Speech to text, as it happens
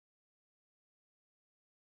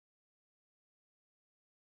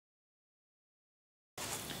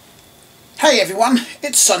Hey everyone,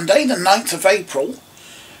 it's Sunday the 9th of April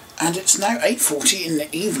and it's now 8:40 in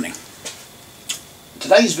the evening.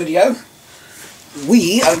 Today's video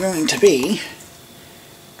we are going to be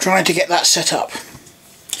trying to get that set up.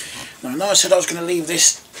 Now I know I said I was going to leave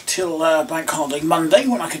this till Bank Holiday Monday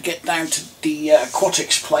when I could get down to the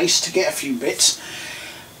aquatics place to get a few bits,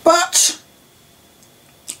 but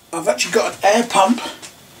I've actually got an air pump,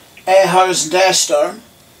 air hose and air stone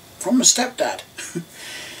from my stepdad.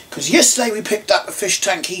 Because yesterday we picked up a fish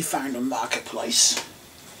tank he found on Marketplace,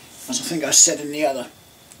 as I think I said in the other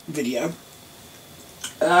video.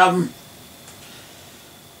 And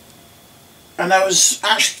there was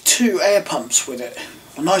actually two air pumps with it.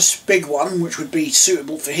 A nice big one which would be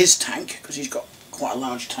suitable for his tank, because he's got quite a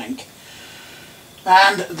large tank.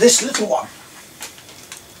 And this little one,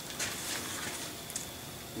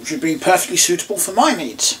 which would be perfectly suitable for my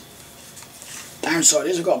needs. Downside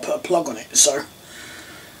is I've got to put a plug on it, so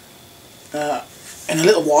in a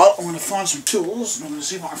little while I'm going to find some tools and I'm going to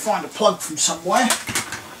see if I can find a plug from somewhere.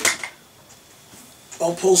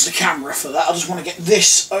 I'll pause the camera for that. I just want to get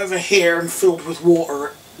this over here and filled with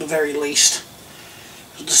water at the very least.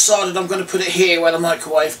 I've decided I'm going to put it here where the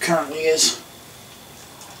microwave currently is,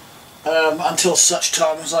 until such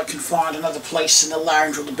time as I can find another place in the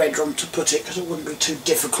lounge or the bedroom to put it, because it wouldn't be too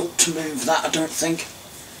difficult to move that, I don't think.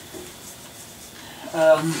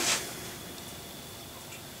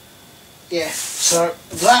 Yeah, so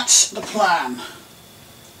that's the plan.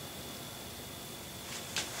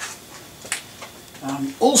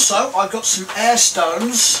 Also, I've got some air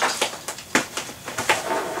stones,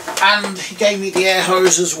 and he gave me the air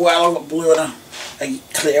hose as well. I've got blue and a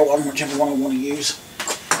clear one, whichever one I want to use.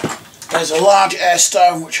 There's a large air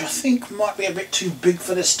stone which I think might be a bit too big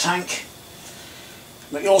for this tank,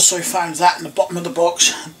 but he also found that in the bottom of the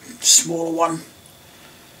box, a smaller one,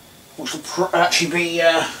 which will actually be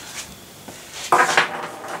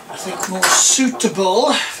I think more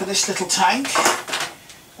suitable for this little tank.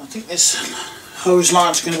 I think this hose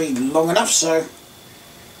line's going to be long enough, so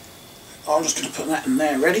I'm just going to put that in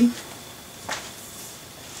there ready.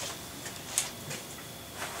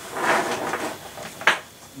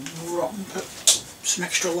 Right, put some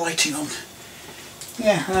extra lighting on.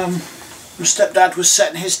 Yeah, my stepdad was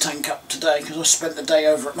setting his tank up today because I spent the day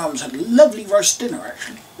over at Mum's. Had a lovely roast dinner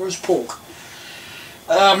actually, roast pork.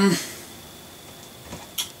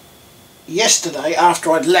 Yesterday,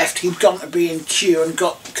 after I'd left, he'd gone to B&Q and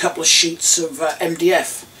got a couple of sheets of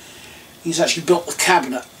MDF. He's actually built the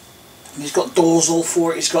cabinet. And he's got doors all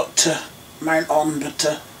for it, he's got to mount on,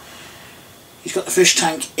 but he's got the fish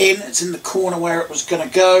tank in. It's in the corner where it was going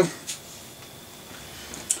to go.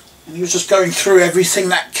 And he was just going through everything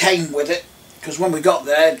that came with it. Because when we got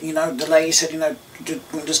there, you know, the lady said, you know, we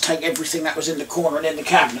can just take everything that was in the corner and in the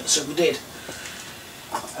cabinet, so we did.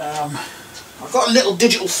 I've got a little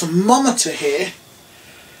digital thermometer here.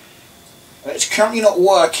 It's currently not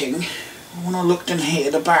working. When I looked in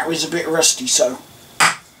here, the battery's a bit rusty, so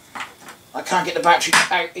I can't get the battery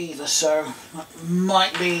out either, so that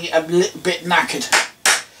might be a little bit knackered.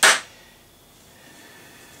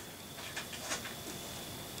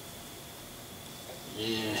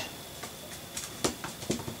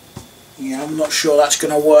 Yeah, I'm not sure that's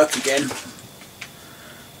going to work again.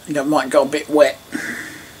 I think I might go a bit wet.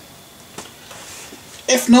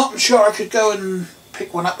 If not, I'm sure I could go and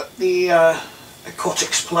pick one up at the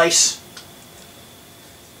aquatics place.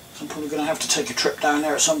 So I'm probably going to have to take a trip down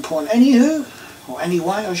there at some point. Anywho, or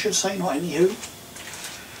anyway I should say, not anywho.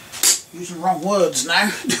 Using the wrong words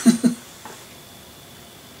now.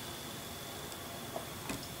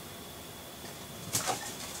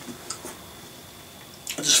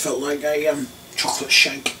 I just felt like a chocolate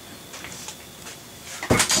shake.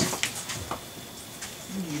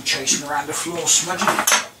 You chasing around the floor, smudging.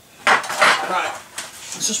 Right,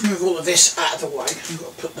 let's just move all of this out of the way. I've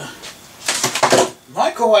got to put the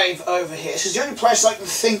microwave over here. This is the only place I can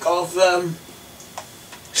think of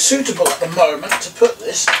suitable at the moment to put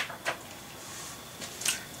this.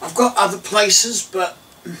 I've got other places, but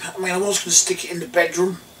I mean I was going to stick it in the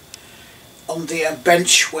bedroom on the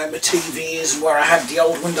bench where my TV is and where I had the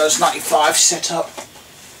old Windows 95 set up.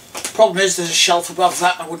 The problem is there's a shelf above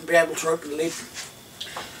that and I wouldn't be able to open the lid.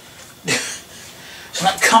 So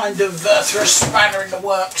that kind of threw a spanner in the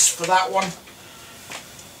works for that one.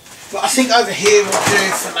 But I think over here will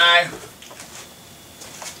do for now.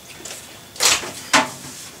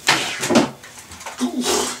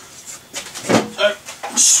 So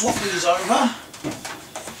swap these over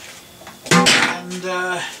and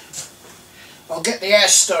I'll get the air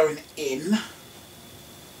stone in.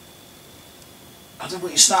 I think we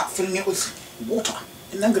can start filling it with water.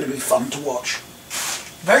 Isn't that going to be fun to watch?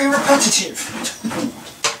 Very repetitive.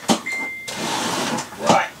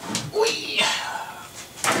 Right. Whee.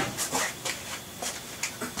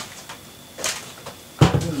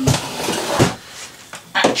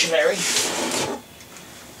 Actually,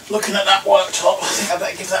 looking at that worktop, I think I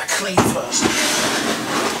better give that a clean first.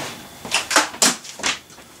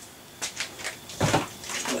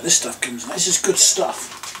 Where this stuff comes from. This is good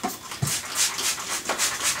stuff.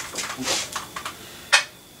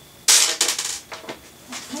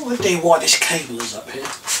 No idea why this cable is up here.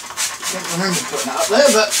 I don't remember putting that up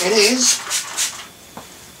there, but it is.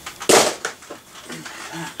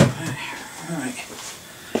 Right.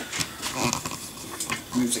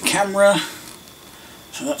 Move the camera.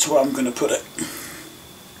 So that's where I'm going to put it.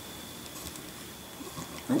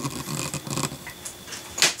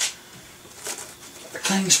 Put the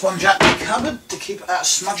cleaning sponge out the cupboard to keep it out of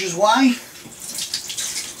smudge's way.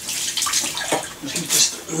 He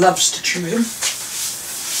just loves to chew them.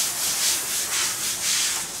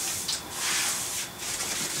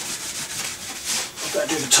 Better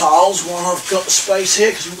do the tiles while I've got the space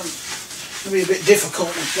here, because it's going to be a bit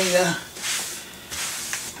difficult with the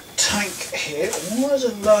tank here. Why is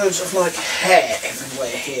there loads of like hair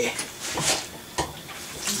everywhere here?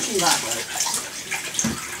 See that though.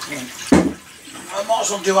 I might as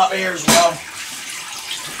well do up here as well.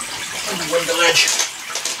 On the window ledge.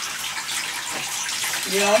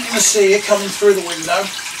 Yeah, I'm going to see you coming through the window.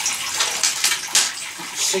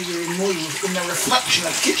 See you in the reflection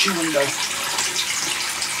of the kitchen window.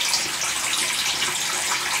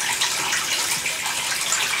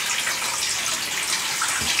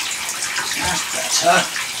 That's better.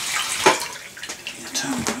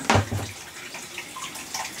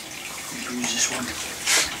 Use this one.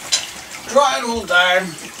 Dry it all down.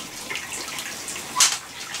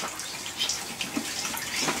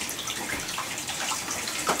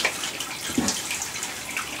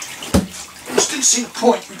 I just didn't see the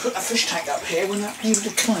point in putting a fish tank up here when that needed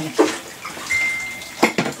to clean.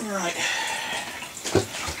 Right.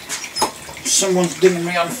 Someone's dinging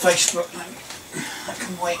me on Facebook. I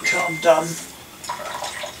can wait until I'm done.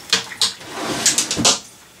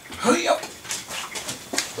 Hurry up!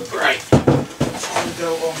 Right. So I'm going to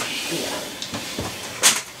go on here.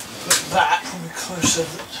 Put that probably closer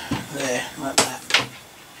there, like that.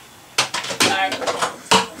 Now,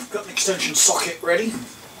 I've got an extension socket ready.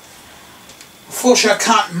 Unfortunately, I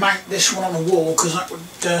can't mount this one on the wall because that would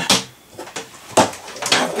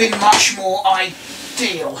have been much more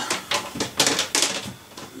ideal.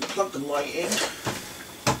 Plug the light in.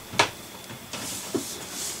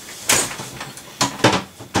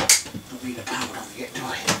 Don't need a power on to get to it.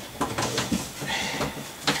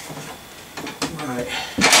 Right.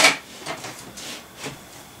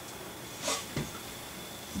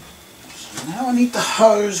 So now I need the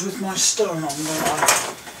hose with my stone on, don't I?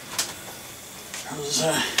 Because I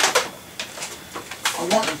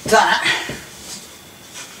wanted that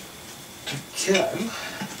to go.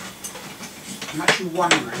 I'm actually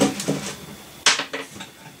wondering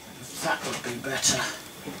if that would be better.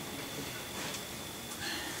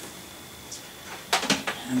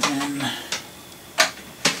 And then,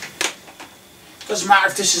 doesn't matter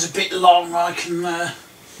if this is a bit long, I can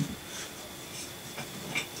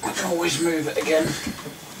always move it again.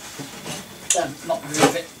 Not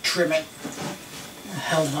move it, trim it. Where the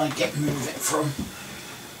hell did I get move it from?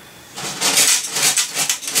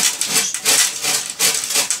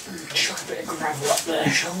 Chuck a bit of gravel up there,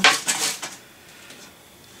 shall we?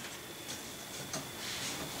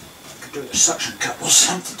 Could do a suction cup or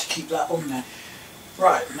something to keep that on there.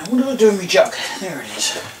 Right, now what do I do with my jug? There it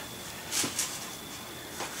is.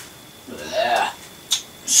 There.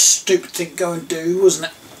 Stupid thing to go and do, wasn't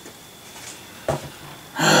it?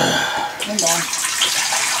 Never mind.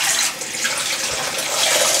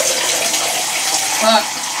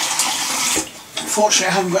 Unfortunately,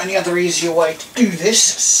 I haven't got any other easier way to do this,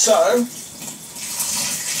 so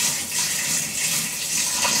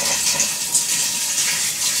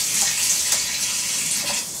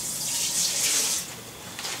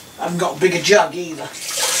I haven't got a bigger jug either.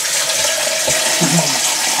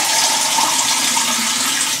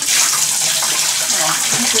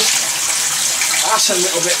 That's a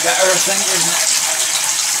little bit better, I think, isn't it?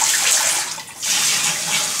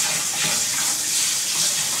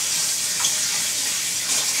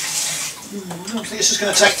 I don't think this is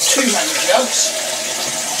going to take too many jugs.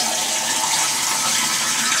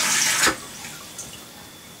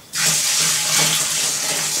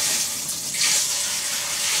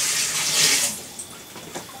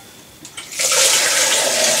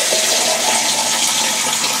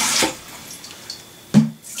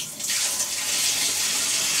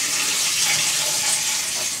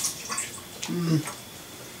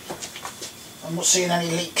 not seeing any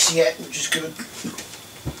leaks yet, which is good.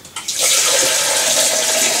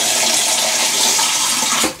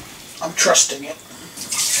 I'm trusting it.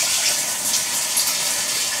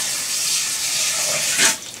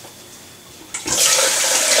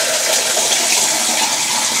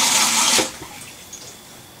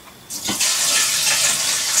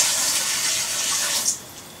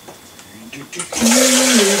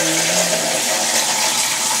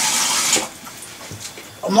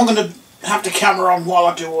 I'm not going to have the camera on while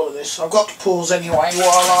I do all of this. I've got to pause anyway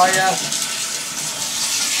while I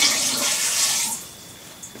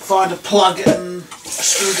find a plug and a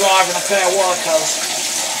screwdriver and a pair of workers.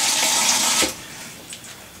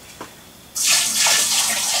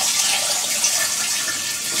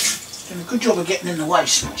 Doing a good job of getting in the way,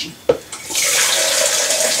 Smudgy.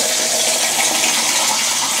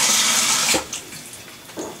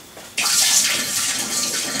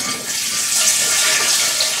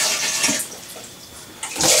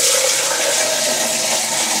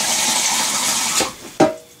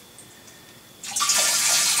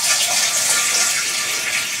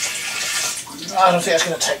 I don't think it's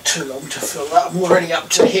going to take too long to fill that. I'm already up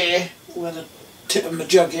to here, where the tip of my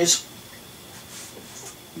jug is.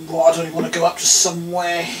 Well, I don't even want to go up to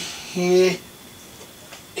somewhere here-ish.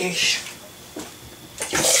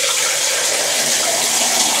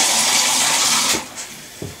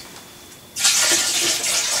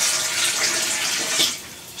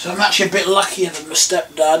 So I'm actually a bit luckier than my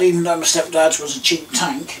stepdad, even though my stepdad's was a cheap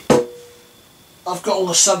tank. I've got all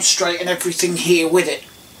the substrate and everything here with it.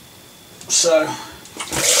 So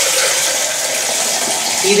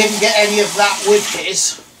he didn't get any of that with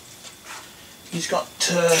his. He's got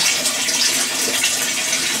to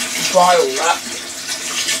buy all that.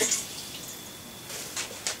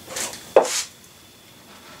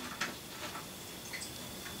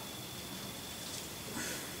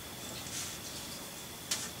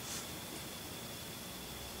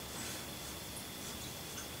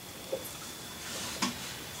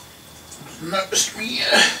 Noticed me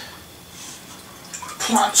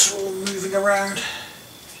plants are all moving around.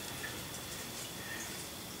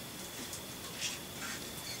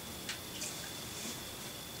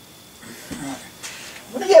 Right.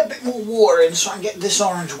 I'm going to get a bit more water in so I can get this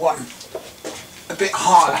orange one a bit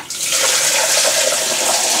higher.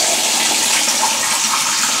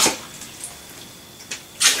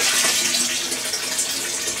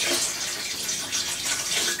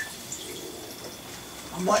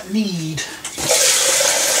 I might need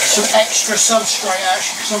some extra substrate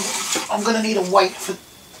actually, because I'm going to need a weight for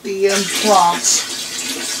the plants.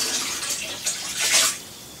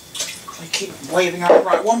 They keep waving out.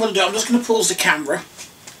 Right, what I'm going to do, I'm just going to pause the camera.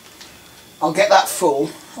 I'll get that full,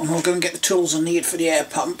 and I'll go and get the tools I need for the air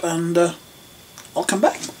pump, and I'll come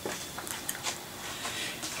back.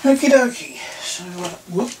 Okie dokie. So,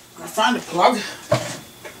 whoop, I found a plug.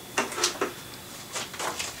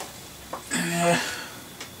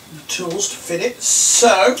 The tools to fit it,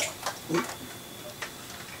 so get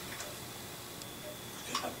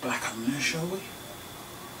that back on there, shall we?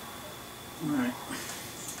 Right.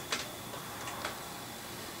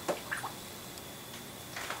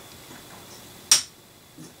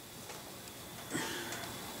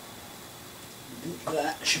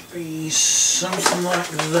 That should be something like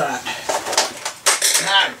that.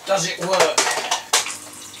 Now, does it work?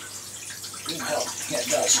 Oh hell, yeah it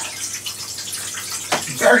does.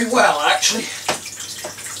 Very well, actually.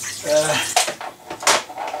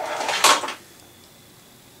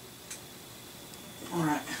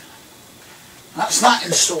 Alright, that's that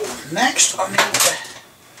installed. Next, I need the.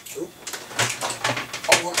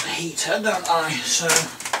 I want the heater, don't I? So,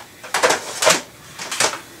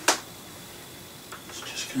 it's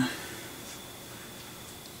just gonna.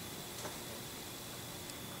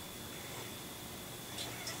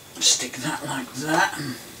 Stick that like that.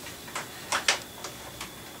 And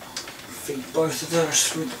feed both of those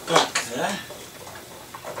through the back there.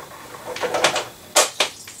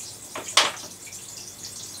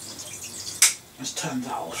 Let's turn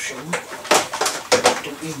that off, shall we?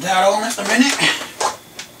 Don't need that on at the minute.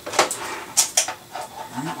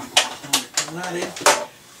 Put that in.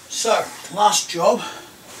 So, last job.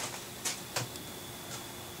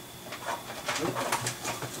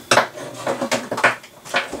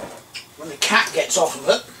 When the cat gets off of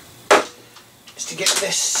it, is to get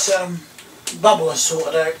this bubbler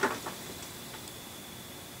sorted out.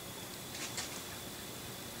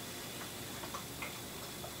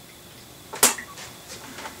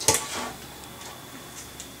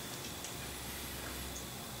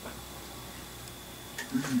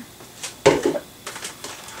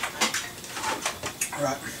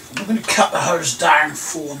 Right, I'm going to cut the hose down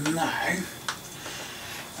for now.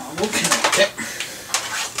 we'll connect it.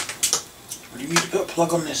 We need to put a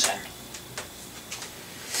plug on this end.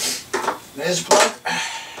 There's a plug.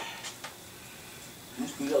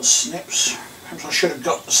 There's my little snips. Perhaps I should have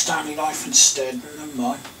got the Stanley knife instead, never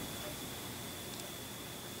mind.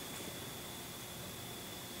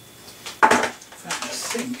 In fact, I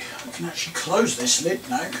think I can actually close this lid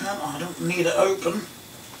now, can't I? I don't need it open.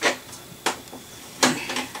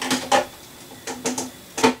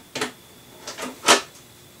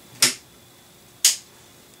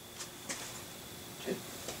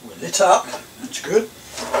 We're lit up, that's good.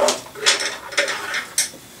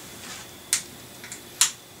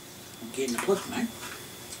 Getting the plug now.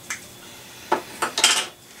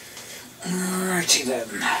 Alrighty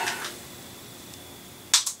then.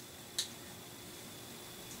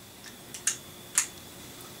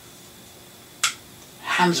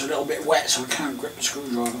 Hands are a little bit wet, so I can't grip the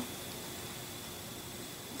screwdriver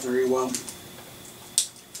very well.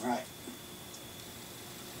 Right.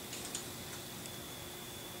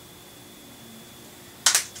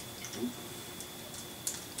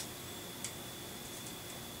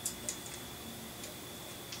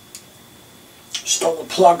 Stop the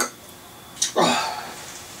plug. Oh,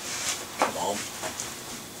 come on.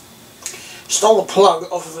 Stole the plug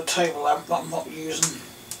off of a table lamp that I'm not using.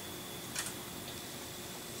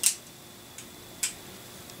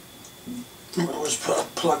 I would always put a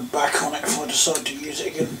plug back on it if I decide to use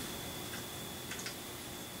it again.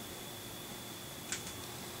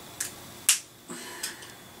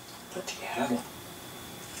 Bloody hell.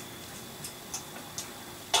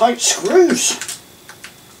 Tight screws.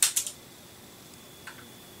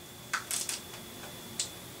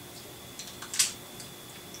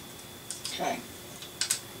 Okay.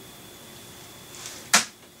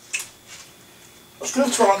 I was going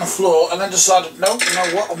to throw it on the floor and then decided, nope, you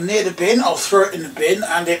know what, I'm near the bin, I'll throw it in the bin,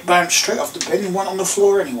 and it bounced straight off the bin and went on the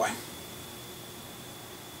floor anyway.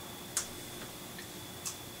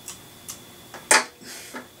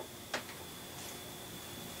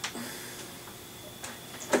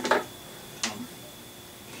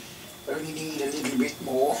 Only need a little bit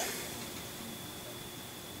more.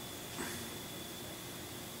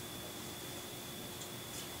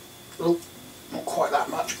 Oh, not quite that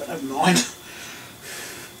much, but never mind.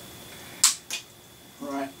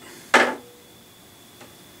 Right.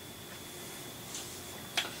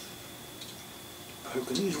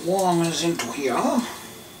 Poking these wires into here. I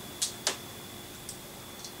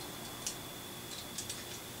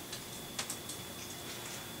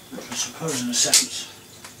suppose in a sense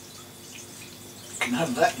I can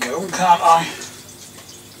have that going, can't I?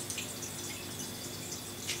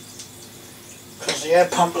 Because the air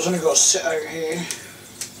pump has only got to sit out here.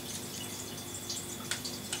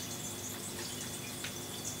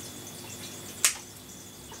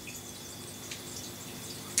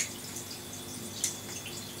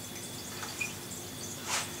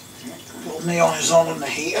 Little neon is on the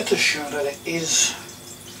heater to show that it is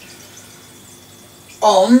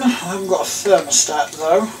on. I haven't got a thermostat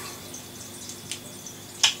though.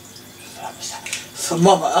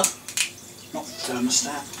 Thermometer, not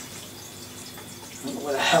thermostat. I don't know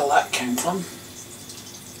where the hell that came from.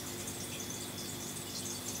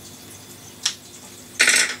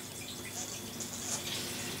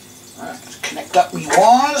 Right, let's connect up my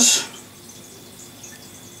wires.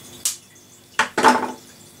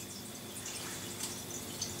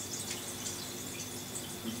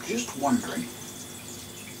 I'm just wondering.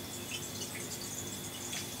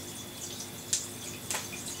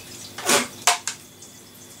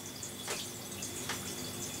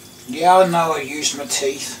 Yeah, I know I used my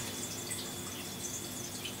teeth.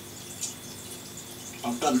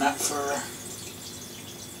 I've done that for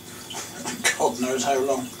God knows how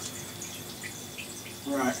long.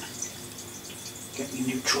 Right, get me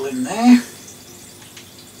neutral in there.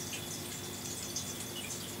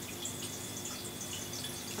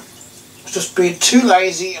 It's just being too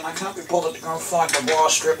lazy and I can't be bothered to go and find the wire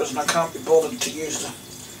strippers, and I can't be bothered to use the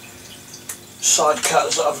side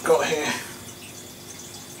cutters that I've got here.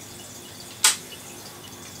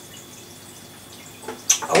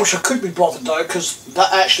 I wish I could be bothered though, because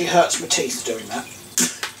that actually hurts my teeth doing that.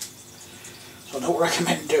 So I don't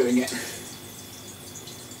recommend doing it.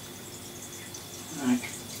 Right.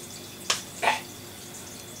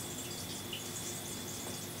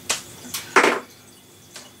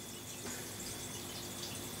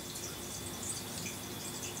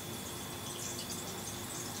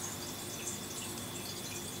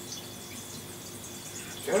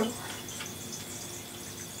 There we go.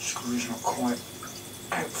 Screw's not quite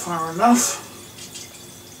out far enough.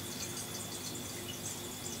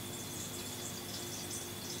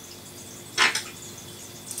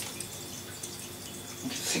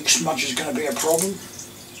 much is going to be a problem?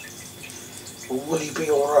 Or will he be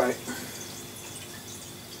alright?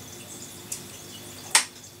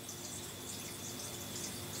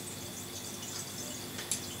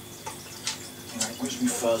 Alright, where's my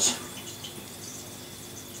fuzz?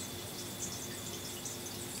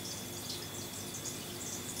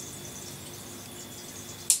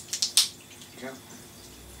 There we go.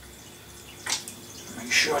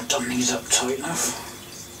 Make sure I've done these up tight enough.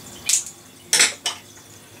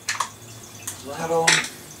 That on.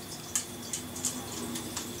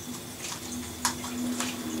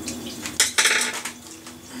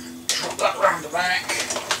 Drop that round the back.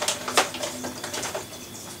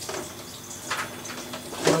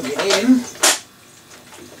 Plug it in.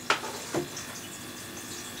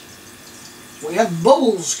 We have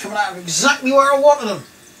bubbles coming out of exactly where I wanted them.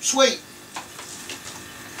 Sweet.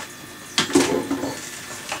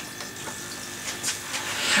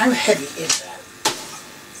 How heavy is that?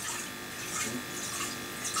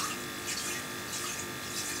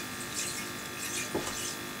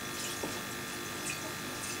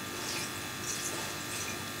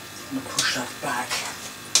 I'm going to push that back.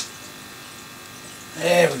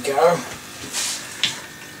 There we go.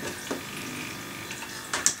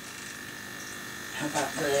 How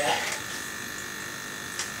about there?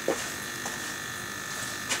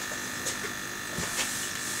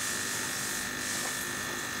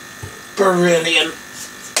 Brilliant.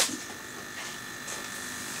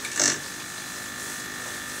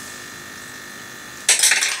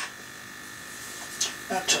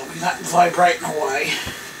 That told me that vibrating away.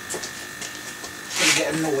 It's going to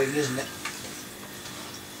get annoying, isn't it?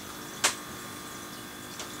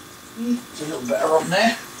 It's a little better on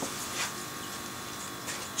there.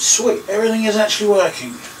 Sweet, everything is actually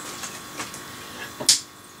working.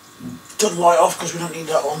 Doesn't light off because we don't need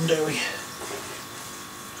that on, do we?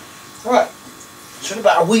 Right, so in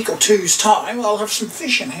about a week or two's time I'll have some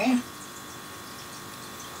fish in here.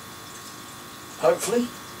 Hopefully.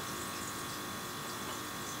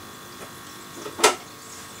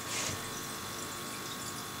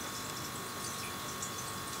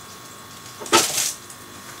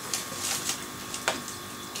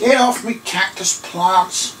 Get off me cactus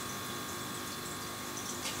plants.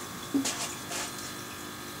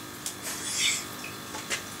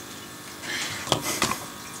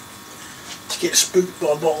 To get spooked by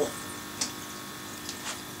a bottle.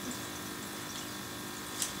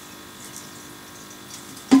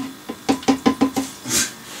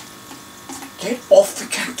 Get off the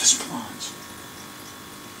cactus plants.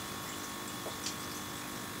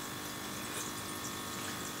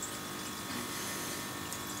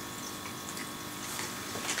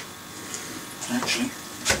 Actually,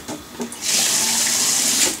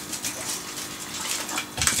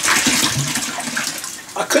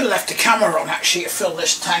 I could have left the camera on actually to fill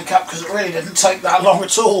this tank up because it really didn't take that long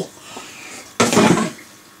at all.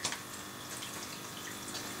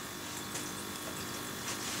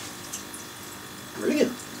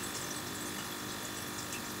 Brilliant.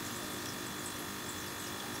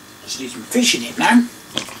 Just need some fish in it now.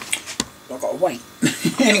 I've got to wait.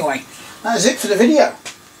 Anyway, that's it for the video.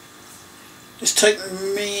 It's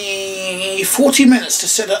taken me 40 minutes to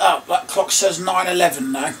set it up. That clock says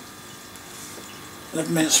 9:11 now.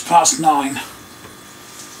 11 minutes past 9.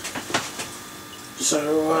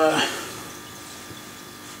 So, I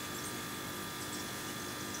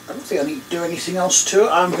don't think I need to do anything else to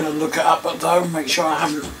it. I'm going to look it up though, make sure I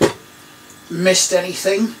haven't missed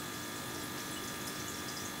anything.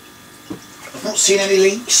 I've not seen any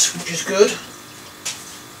leaks, which is good.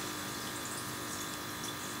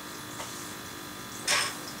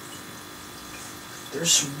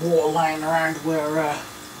 There's some water lying around where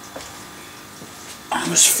I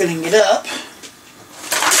was filling it up.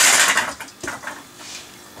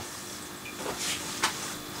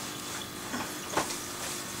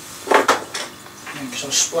 Because I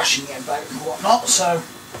was splashing it about and whatnot, so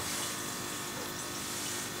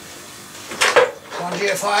mind you,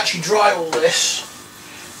 if I actually dry all this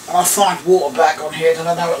and I find water back on here, then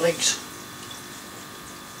I know it leaks.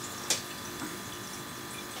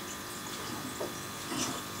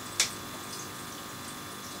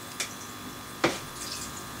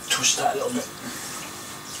 Twist that a little bit.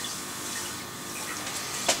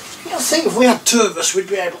 Yeah, I think if we had two of us we'd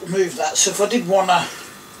be able to move that, so if I did want to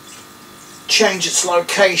change its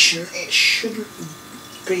location it shouldn't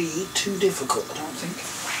be too difficult, I don't think.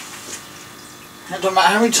 It doesn't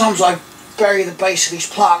matter how many times I bury the base of these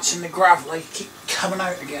plants in the gravel, they keep coming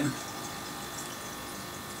out again.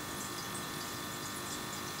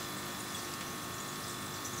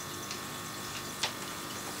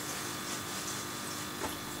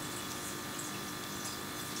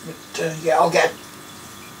 yeah, I'll get a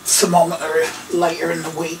thermometer later in the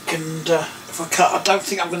week, and if I cut, I don't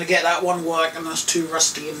think I'm going to get that one working. That's too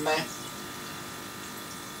rusty in there.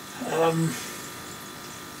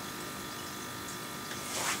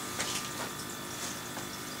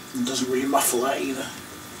 It doesn't really muffle that either.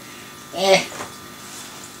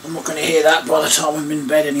 I'm not going to hear that by the time I'm in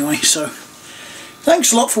bed anyway. So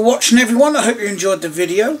thanks a lot for watching, everyone. I hope you enjoyed the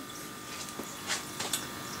video.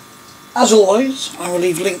 As always, I will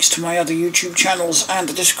leave links to my other YouTube channels and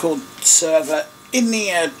the Discord server in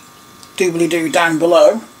the doobly-doo down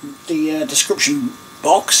below, the description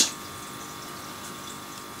box.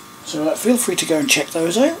 So feel free to go and check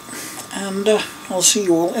those out, and I'll see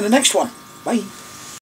you all in the next one. Bye.